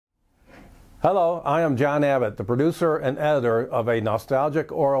Hello, I am John Abbott, the producer and editor of A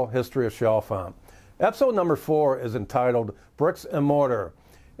Nostalgic Oral History of Chalfont. Episode number 4 is entitled Bricks and Mortar.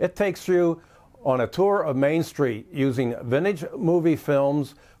 It takes you on a tour of Main Street using vintage movie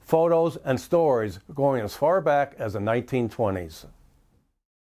films, photos, and stories going as far back as the 1920s.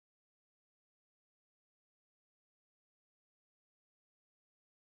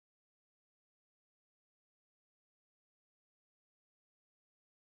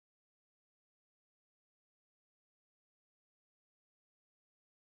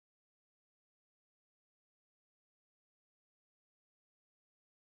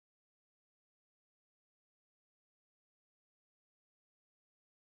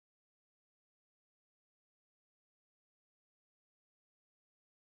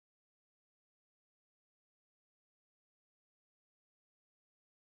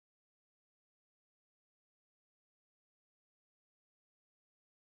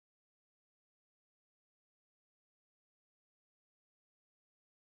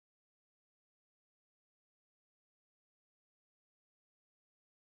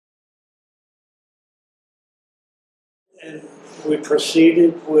 And we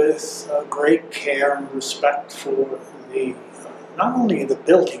proceeded with great care and respect for the not only the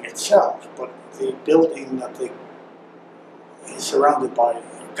building itself, but the building that is surrounded by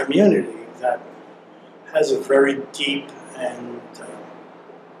a community that has a very deep and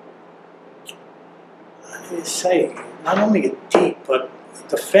how do you say, not only a deep, but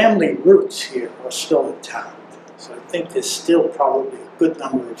the family roots here are still intact. So I think there's still probably a good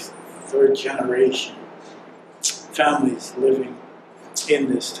number of third generation families living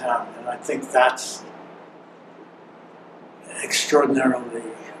in this town, and I think that's extraordinarily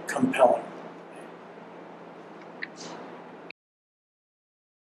compelling.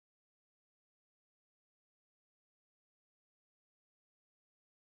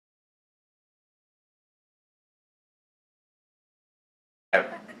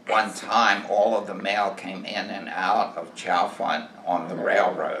 At one time, all of the mail came in and out of Chalfont on the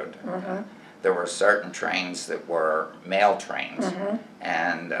railroad. There were certain trains that were mail trains,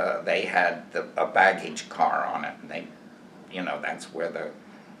 and they had a baggage car on it. And that's where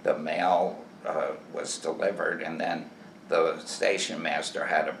the mail was delivered, and then the station master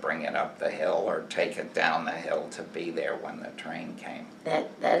had to bring it up the hill or take it down the hill to be there when the train came.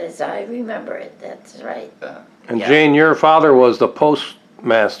 That is, I remember it. That's right. And yeah. Jane, your father was the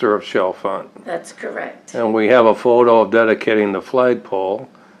postmaster of Chalfont. That's correct. And we have a photo of dedicating the flagpole.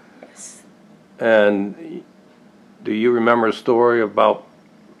 Yes. And do you remember a story about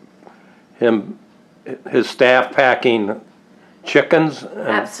his staff packing chickens?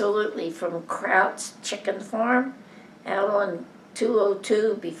 Absolutely. From Kraut's Chicken Farm out on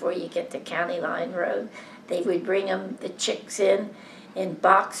 202 before you get to County Line Road. They would bring them, the chicks in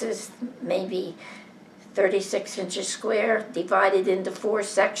boxes, maybe 36 inches square, divided into 4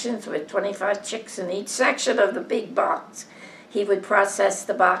 sections with 25 chicks in each section of the big box. He would process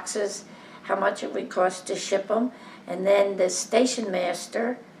the boxes, how much it would cost to ship them, and then the station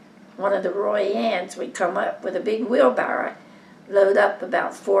master, one of the Roy Ann's, would come up with a big wheelbarrow, load up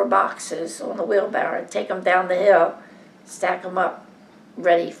about 4 boxes on the wheelbarrow, take them down the hill, stack them up,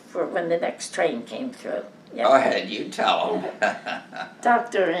 ready for when the next train came through. Yep. Go ahead, you tell them.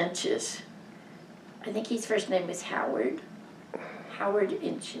 Dr. Inches. I think his first name was Howard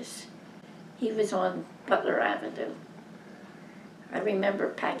Inches. He was on Butler Avenue. I remember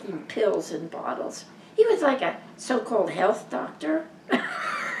packing pills in bottles. He was like a so-called health doctor.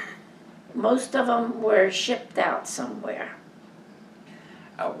 Most of them were shipped out somewhere.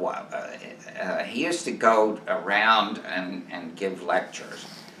 He used to go around and give lectures,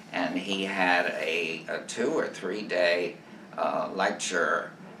 and he had a 2 or 3 day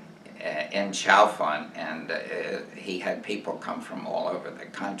lecture in Chalfont, and he had people come from all over the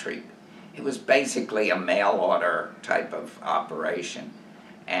country. It was basically a mail order type of operation,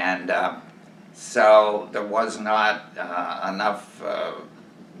 and so there was not enough,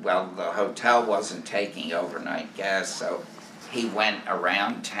 well, the hotel wasn't taking overnight guests, so he went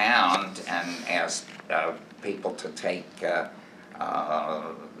around town and asked people to take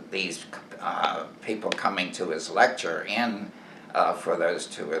these people coming to his lecture in for those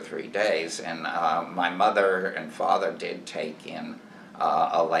 2 or 3 days. And my mother and father did take in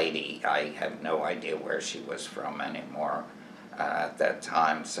a lady. I have no idea where she was from anymore at that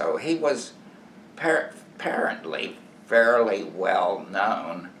time. So he was apparently fairly well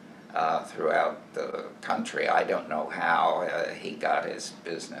known throughout the country. I don't know how he got his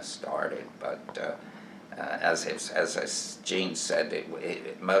business started, but as Gene said,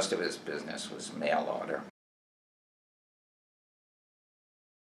 most of his business was mail order.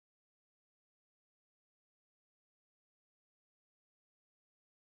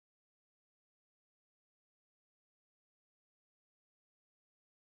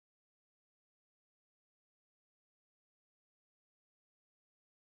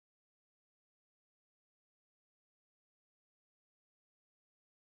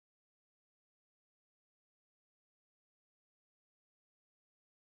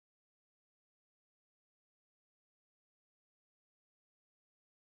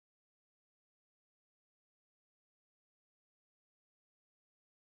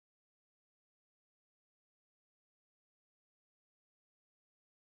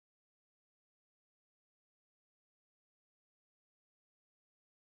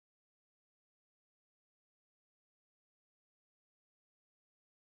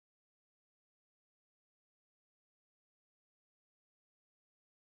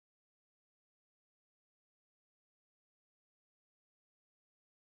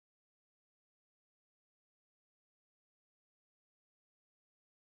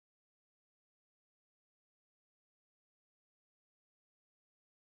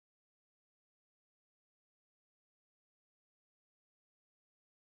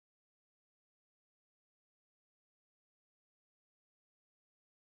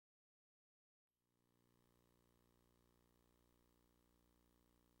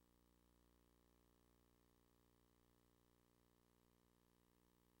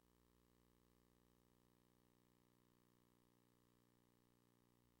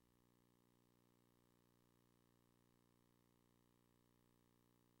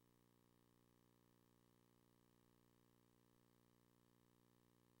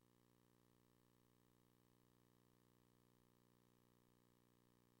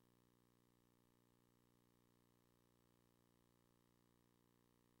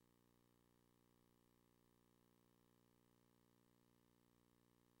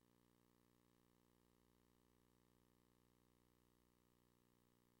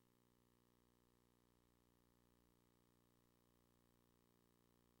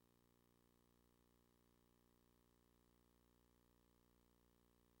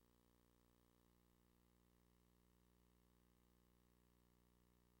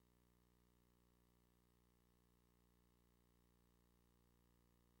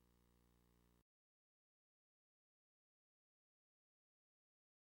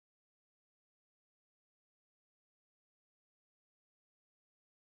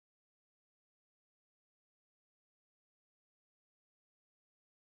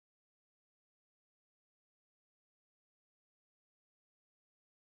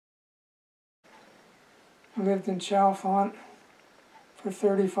 lived in Chalfont for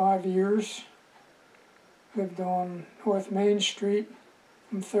 35 years. Lived on North Main Street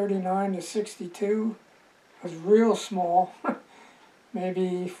from 39 to 62. It was real small,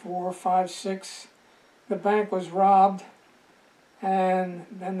 maybe 4, 5, 6. The bank was robbed, and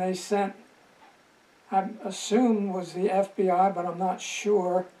then they sent, I assume was the FBI, but I'm not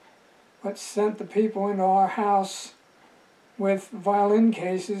sure, but sent the people into our house with violin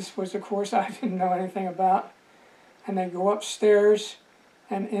cases, which of course I didn't know anything about. And they go upstairs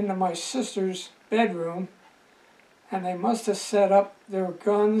and into my sister's bedroom, and they must have set up their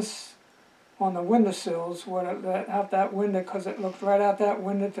guns on the windowsills out that window, because it looked right out that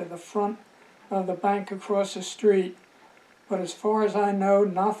window to the front of the bank across the street. But as far as I know,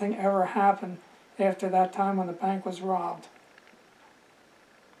 nothing ever happened after that time when the bank was robbed.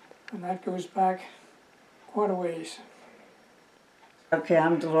 And that goes back quite a ways. Okay,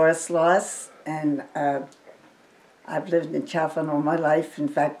 I'm Dolores Loss, and I've lived in Chalfont all my life. In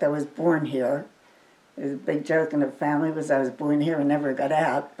fact, I was born here. It was a big joke in the family was I was born here and never got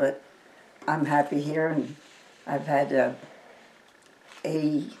out, but I'm happy here, and I've had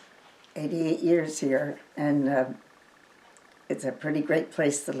 88 years here, and it's a pretty great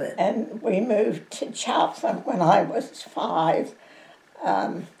place to live. And we moved to Chalfont when I was 5.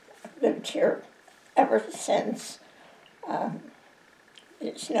 Lived here ever since.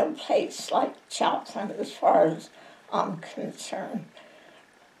 There's no place like Chalfont as far as I'm concerned.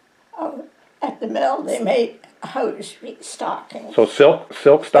 At the mill they made hosiery stockings. So silk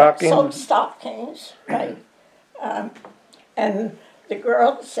stockings? Silk stockings, right. And the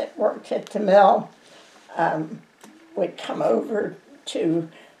girls that worked at the mill would come over to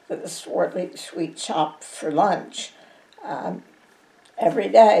the Swartley Sweet Shop for lunch. Every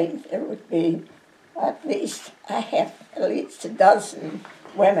day there would be at least a dozen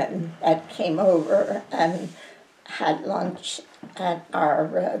women that came over and had lunch at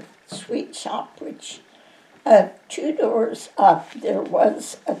our sweet shop, which 2 doors up there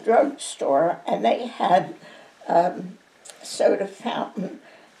was a drugstore, and they had soda fountain,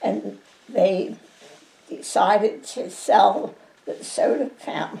 and they decided to sell the soda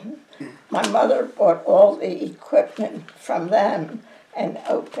fountain. My mother bought all the equipment from them and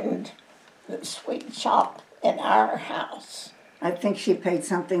opened the sweet shop in our house. I think she paid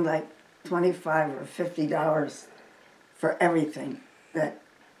something like $25 or $50 for everything that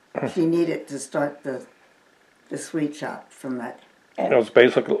she needed to start the sweet shop from that. It was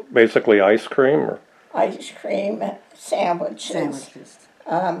basically ice cream, or Ice cream, sandwiches.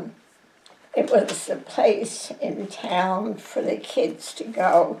 It was a place in town for the kids to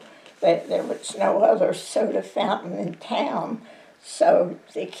go. There was no other soda fountain in town, so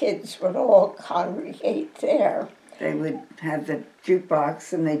the kids would all congregate there. They would have the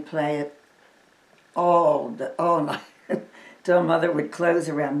jukebox and they'd play it all night till Mother would close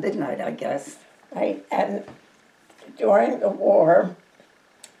around midnight, I guess. Right, and during the war,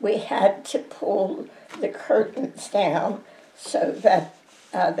 we had to pull the curtains down so that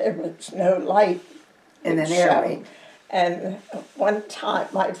there was no light in an air raid. And one time,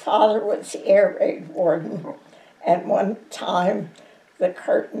 my father was the air raid warden, and one time the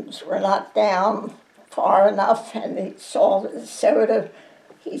curtains were not down far enough, and he saw the soda,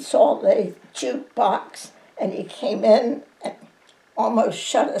 he saw the jukebox, and he came in and almost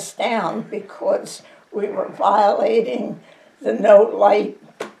shut us down because we were violating the no light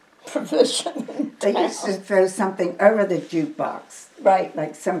provision. They used to throw something over the jukebox. Right.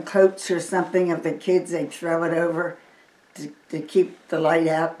 Like some coats or something of the kids, they'd throw it over to keep the light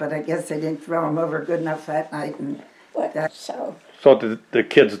out, but I guess they didn't throw them over good enough that night. And so did the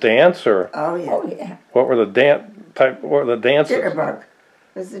kids dance, or? Oh yeah. Oh yeah. What were the dances? Jitterbug.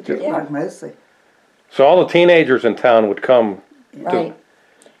 It was the jitterbug mostly. So all the teenagers in town would come. Right.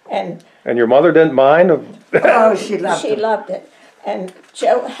 And your mother didn't mind? Oh, she loved it. She loved it. And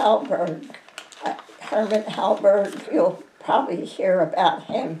Joe Halberg, Herman Halberg, you'll probably hear about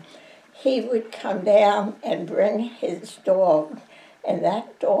him. He would come down and bring his dog, and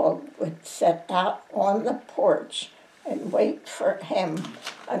that dog would sit out on the porch and wait for him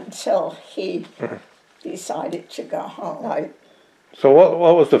until he decided to go home. So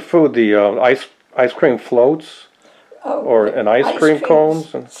what was the food? The ice cream floats? And ice cream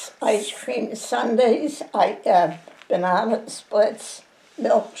cones? Ice cream sundaes, banana splits,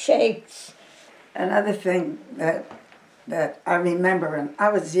 milkshakes. Another thing that I remember, and I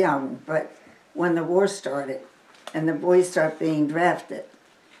was young, but when the war started and the boys started being drafted,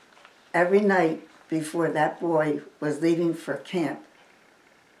 every night before that boy was leaving for camp,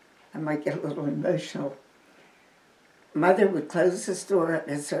 I might get a little emotional, Mother would close the store at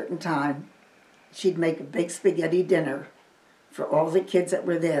a certain time, she'd make a big spaghetti dinner for all the kids that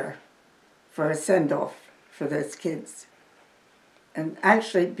were there for a send-off for those kids. And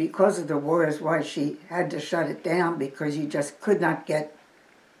actually, because of the war is why she had to shut it down, because you just couldn't get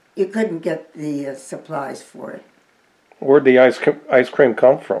the supplies for it. Where'd the ice cream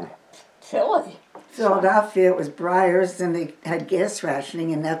come from? Philly. Philadelphia, it was Breyers, and they had gas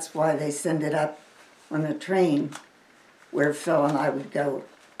rationing, and that's why they send it up on the train where Phil and I would go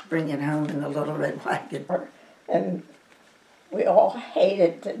bring it home in the little red wagon. And we all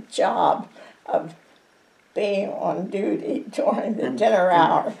hated the job of being on duty during the dinner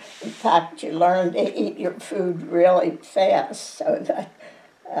hour. In fact, you learned to eat your food really fast so that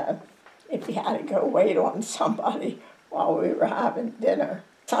if you had to go wait on somebody while we were having dinner.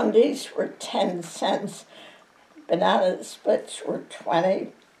 Sundays were 10 cents. Banana splits were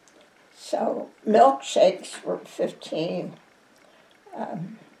 20. So milkshakes were 15.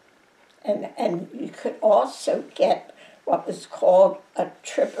 And you could also get what was called a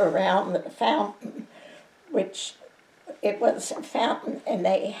trip around the fountain, which it was a fountain, and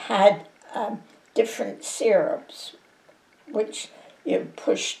they had different syrups, which you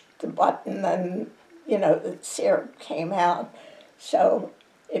pushed the button and, the syrup came out. So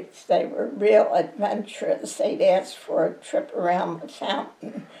if they were real adventurous, they'd ask for a trip around the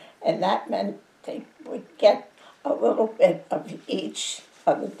fountain, and that meant they would get a little bit of each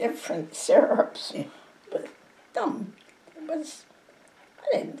of the different syrups. But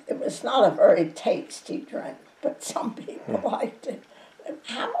it was not a very tasty drink, but some people liked it. And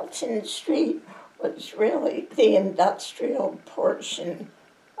Hamilton Street was really the industrial portion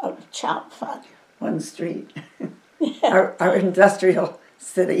of Chalfont. One street. Our industrial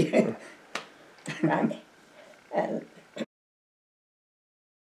city. Right. And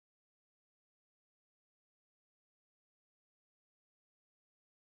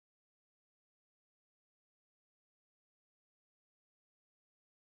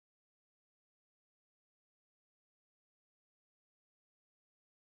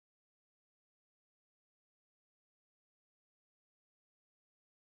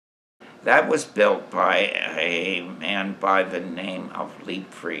That was built by a man by the name of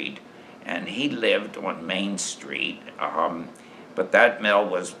Liebfried, and he lived on Main Street. But that mill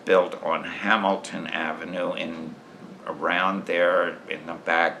was built on Hamilton Avenue around there in the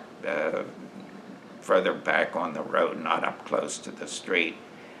back, further back on the road, not up close to the street.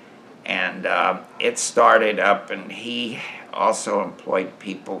 And it started up, and he also employed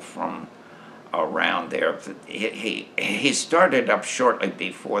people from around there. He started up shortly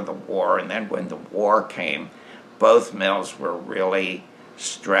before the war, and then when the war came, both mills were really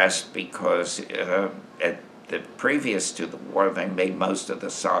stressed because previous to the war, they made most of the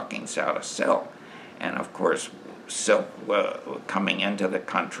stockings out of silk. And of course, silk coming into the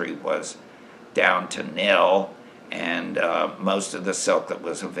country was down to nil, and most of the silk that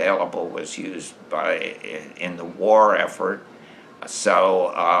was available was used in the war effort.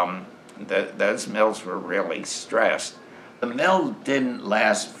 So those mills were really stressed. The mill didn't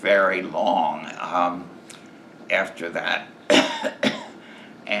last very long after that.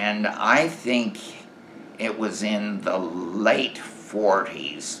 And I think it was in the late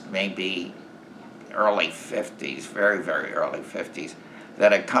 40s, maybe early 50s, very, very early 50s,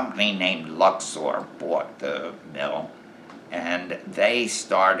 that a company named Luxor bought the mill, and they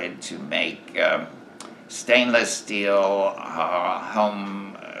started to make stainless steel home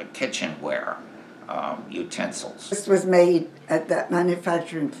kitchenware utensils. This was made at that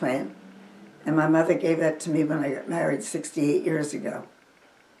manufacturing plant, and my mother gave that to me when I got married 68 years ago,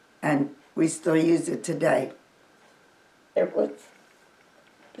 and we still use it today. it was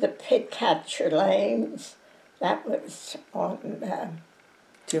the pit catcher lanes. That was on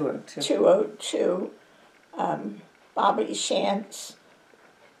 202. 202. Bobby Shantz,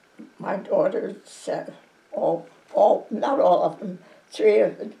 my daughters, not all of them, three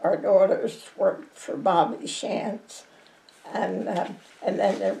of our daughters worked for Bobby Shantz. And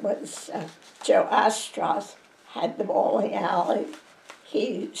then there was Joe Astros, had the bowling alley.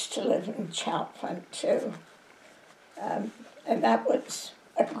 He used to live in Chalfont too. And that was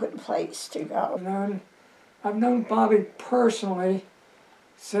a good place to go. I've known Bobby personally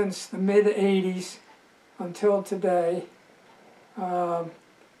since the mid-'80s until today. I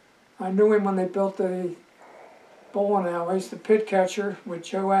knew him when they built the bowling alleys, the pit catcher with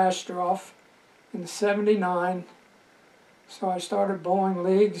Joe Astroff in '79. So I started bowling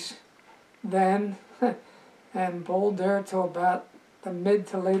leagues then and bowled there till about the mid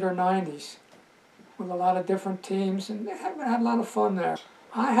to later '90s with a lot of different teams, and had a lot of fun there.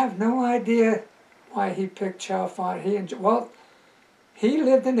 I have no idea why he picked Chalfont. he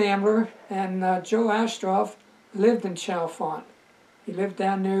lived in Ambler, and Joe Ashtroff lived in Chalfont. He lived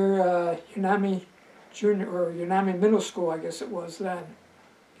down near Unami Junior or Unami Middle School, I guess it was then.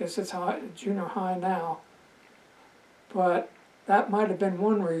 I guess it's junior high now. But that might have been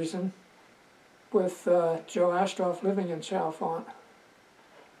one reason, with Joe Ashtroff living in Chalfont.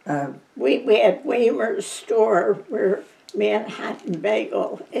 We had Weimer's store where Manhattan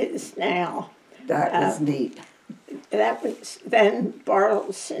Bagel is now. That was neat. That was then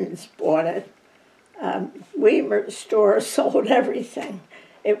Bartleson's bought it. Weimer's store sold everything.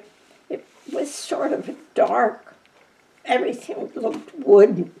 It was sort of dark. Everything looked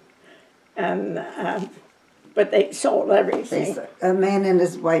wooden, and but they sold everything. A man and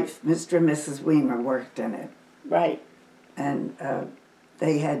his wife, Mr. and Mrs. Weimer, worked in it. Right. And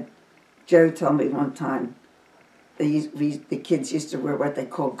they had, Joe told me one time, the kids used to wear what they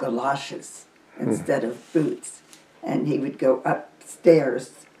called galoshes instead of boots. And he would go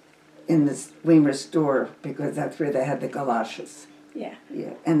upstairs in the Weimer store because that's where they had the galoshes. Yeah.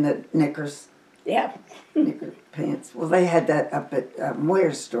 Yeah, and the knickers. Yeah. Knicker pants. Well, they had that up at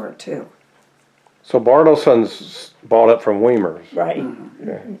Moyer's store, too. So Bartleson's bought it from Weimer's. Right. Mm-hmm.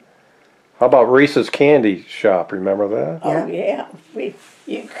 Okay. How about Reese's Candy Shop? Remember that? Oh yeah.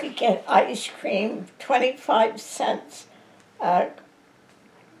 You could get ice cream 25 cents.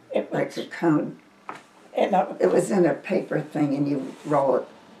 It Like was a cone. It was in a paper thing, and you roll it,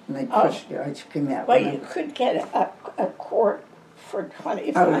 and they push the ice cream out. Well, you could get a quart for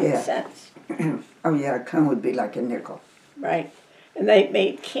 25 cents. Oh, yeah, a cone would be like a nickel. Right. And they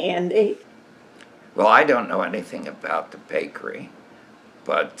made candy. Well, I don't know anything about the bakery,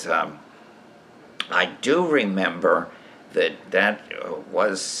 but I do remember that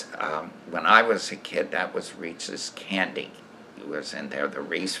was, when I was a kid, that was Reese's Candy. It was in there. The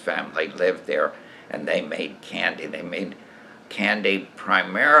Reese family lived there, and they made candy. They made candy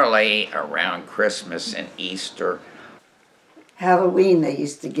primarily around Christmas and Easter. Halloween, they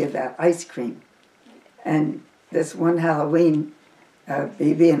used to give out ice cream. And this one Halloween,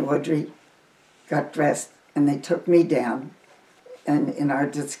 Bibi and Audrey got dressed, and they took me down and in our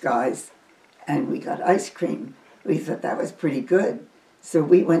disguise, and we got ice cream. We thought that was pretty good. So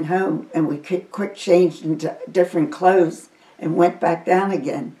we went home, and we quick changed into different clothes and went back down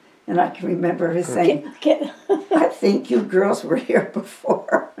again. And I can remember her saying, I think you girls were here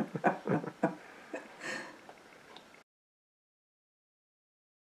before.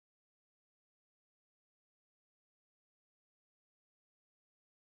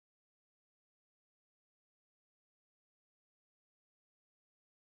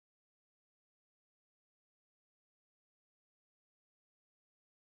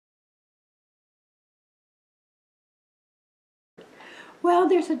 Well,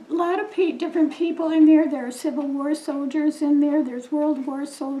 there's a lot of different people in there. There are Civil War soldiers in there. There's World War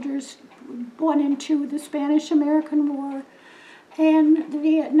soldiers, 1 and 2, the Spanish-American War, and the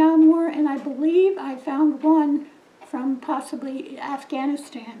Vietnam War, and I believe I found one from possibly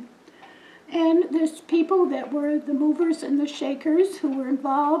Afghanistan. And there's people that were the movers and the shakers who were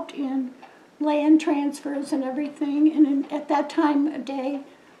involved in land transfers and everything, and at that time of day,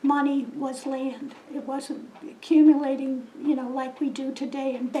 money was land. It wasn't accumulating, like we do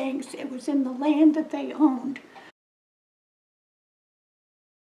today in banks. It was in the land that they owned.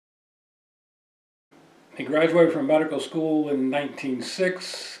 He graduated from medical school in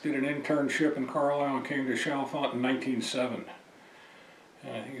 1906, did an internship in Carlisle, and came to Chalfont in 1907.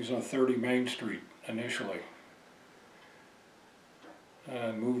 He was on 30 Main Street initially,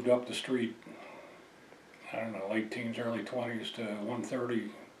 and moved up the street, I don't know, late teens, early 20s to 130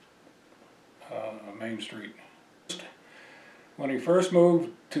 Main Street. When he first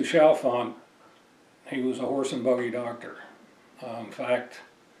moved to Chalfont, he was a horse and buggy doctor. In fact,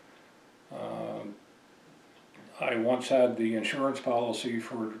 I once had the insurance policy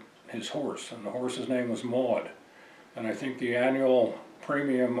for his horse, and the horse's name was Maud. And I think the annual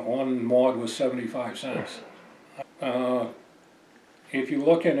premium on Maud was 75 cents. If you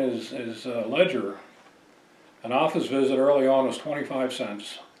look in his ledger, an office visit early on was 25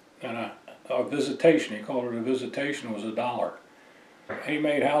 cents, and a visitation, he called it a visitation, was $1. He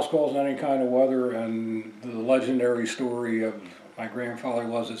made house calls in any kind of weather, and the legendary story of my grandfather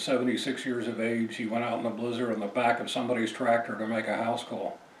was at 76 years of age, he went out in a blizzard on the back of somebody's tractor to make a house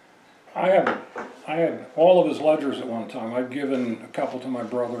call. I had all of his ledgers at one time. I'd given a couple to my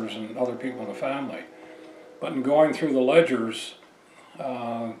brothers and other people in the family. But in going through the ledgers,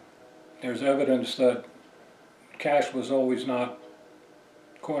 there's evidence that cash was always not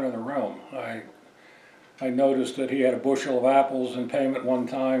quite in the realm. I noticed that he had a bushel of apples in payment one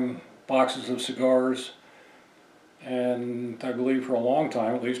time, boxes of cigars, And I believe for a long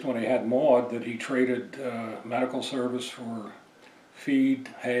time, at least when he had Maud, that he traded medical service for feed,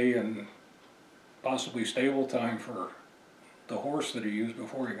 hay, and possibly stable time for the horse that he used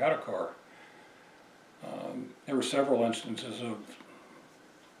before he got a car. There were several instances of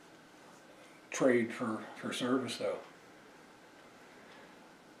trade for service, though.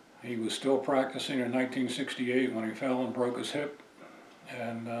 He was still practicing in 1968 when he fell and broke his hip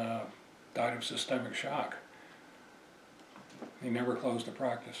and died of systemic shock. He never closed the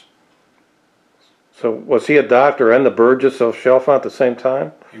practice. So was he a doctor and the Burgess of Chalfont at the same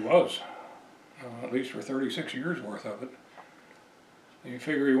time? He was, at least for 36 years worth of it. You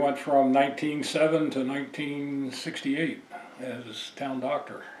figure he went from 1907 to 1968 as town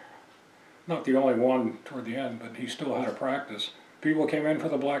doctor. Not the only one toward the end, but he still had a practice. People came in for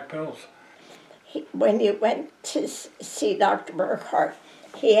the black pills. When you went to see Dr. Burkhart,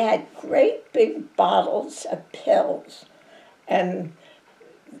 he had great big bottles of pills. And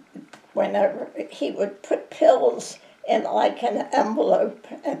whenever he would put pills in like an envelope,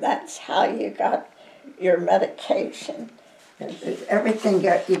 and that's how you got your medication. Everything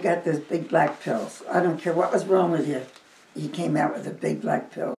you got those big black pills. I don't care what was wrong with you. He came out with a big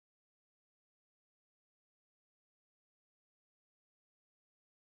black pill.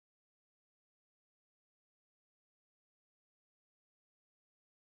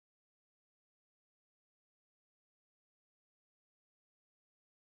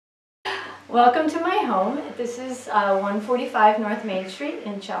 Welcome to my home. This is 145 North Main Street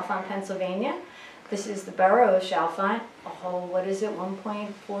in Chalfont, Pennsylvania. This is the borough of Chalfont, a whole, what is it,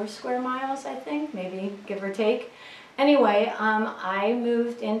 1.4 square miles, I think, maybe give or take. Anyway, I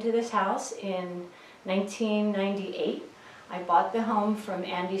moved into this house in 1998. I bought the home from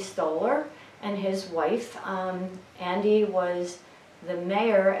Andy Stoller and his wife. Andy was the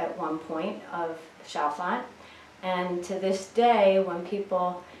mayor at one point of Chalfont, and to this day, when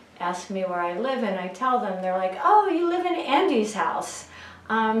people ask me where I live and I tell them, they're like, oh, you live in Andy's house.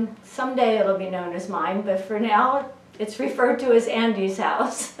 Someday it'll be known as mine, but for now it's referred to as Andy's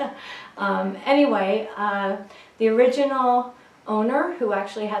house. Anyway, the original owner who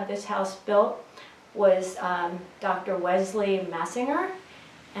actually had this house built was Dr. Wesley Massinger,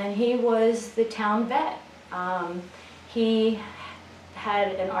 and he was the town vet. He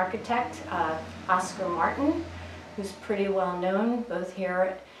had an architect, Oscar Martin, who's pretty well known both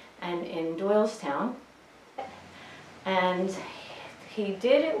here and in Doylestown. And he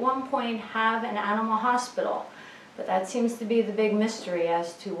did at one point have an animal hospital, but that seems to be the big mystery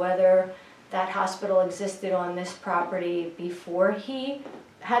as to whether that hospital existed on this property before he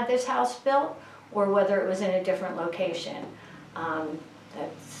had this house built or whether it was in a different location.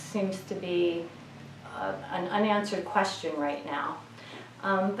 That seems to be an unanswered question right now.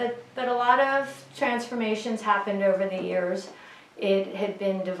 But a lot of transformations happened over the years. It had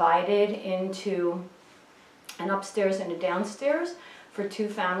been divided into an upstairs and a downstairs for two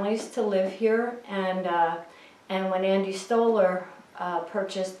families to live here. And when Andy Stoller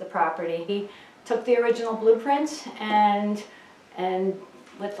purchased the property, he took the original blueprints and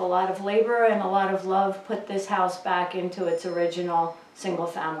with a lot of labor and a lot of love put this house back into its original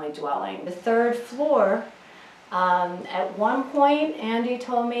single-family dwelling. The third floor, at one point Andy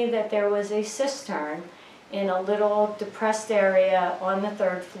told me that there was a cistern in a little depressed area on the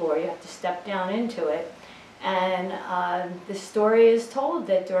third floor. You have to step down into it. And the story is told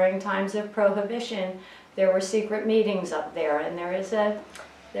that during times of Prohibition, there were secret meetings up there, and there is a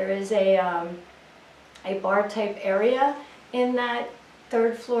bar type area in that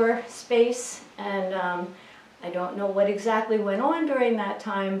third floor space, and I don't know what exactly went on during that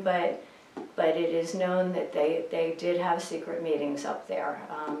time, but it is known that they did have secret meetings up there.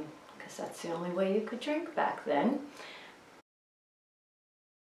 That's the only way you could drink back then.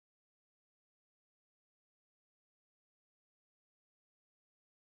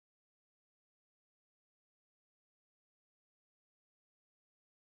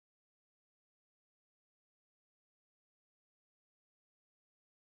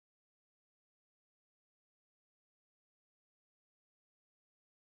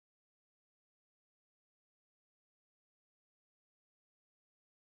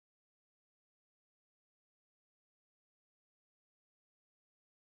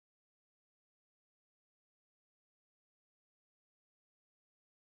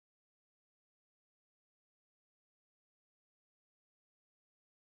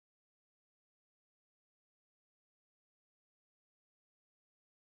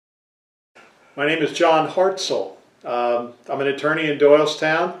 My name is John Hartzell. I'm an attorney in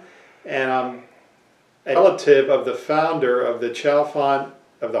Doylestown, and I'm a relative of the founder of the Chalfont,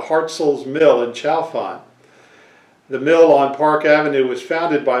 of the Hartzell's Mill in Chalfont. The mill on Park Avenue was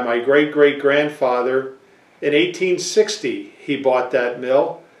founded by my great-great-grandfather in 1860. He bought that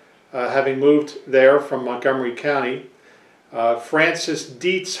mill, having moved there from Montgomery County. Francis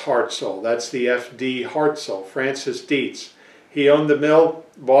Dietz Hartzell, that's the F.D. Hartzell, Francis Dietz. He owned the mill,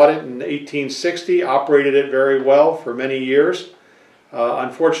 bought it in 1860, operated it very well for many years.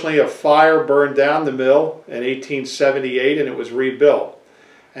 Unfortunately, a fire burned down the mill in 1878 and it was rebuilt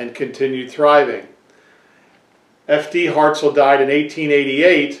and continued thriving. F.D. Hartzell died in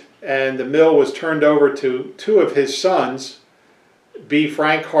 1888 and the mill was turned over to two of his sons, B.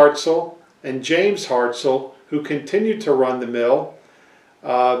 Frank Hartzell and James Hartzell, who continued to run the mill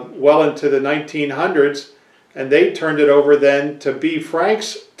well into the 1900s, and they turned it over then to B.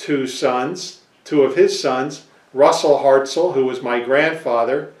 Frank's two of his sons, Russell Hartzell, who was my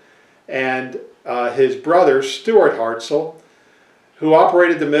grandfather, and his brother, Stuart Hartzell, who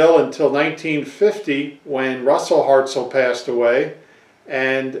operated the mill until 1950 when Russell Hartzell passed away,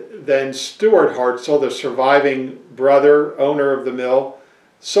 and then Stuart Hartzell, the surviving brother, owner of the mill,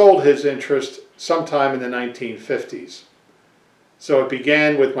 sold his interest sometime in the 1950s. So it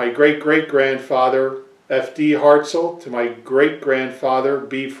began with my great-great-grandfather, F.D. Hartzell, to my great-grandfather,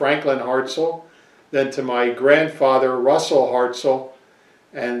 B. Franklin Hartzell, then to my grandfather, Russell Hartzell,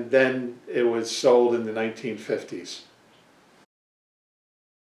 and then it was sold in the 1950s.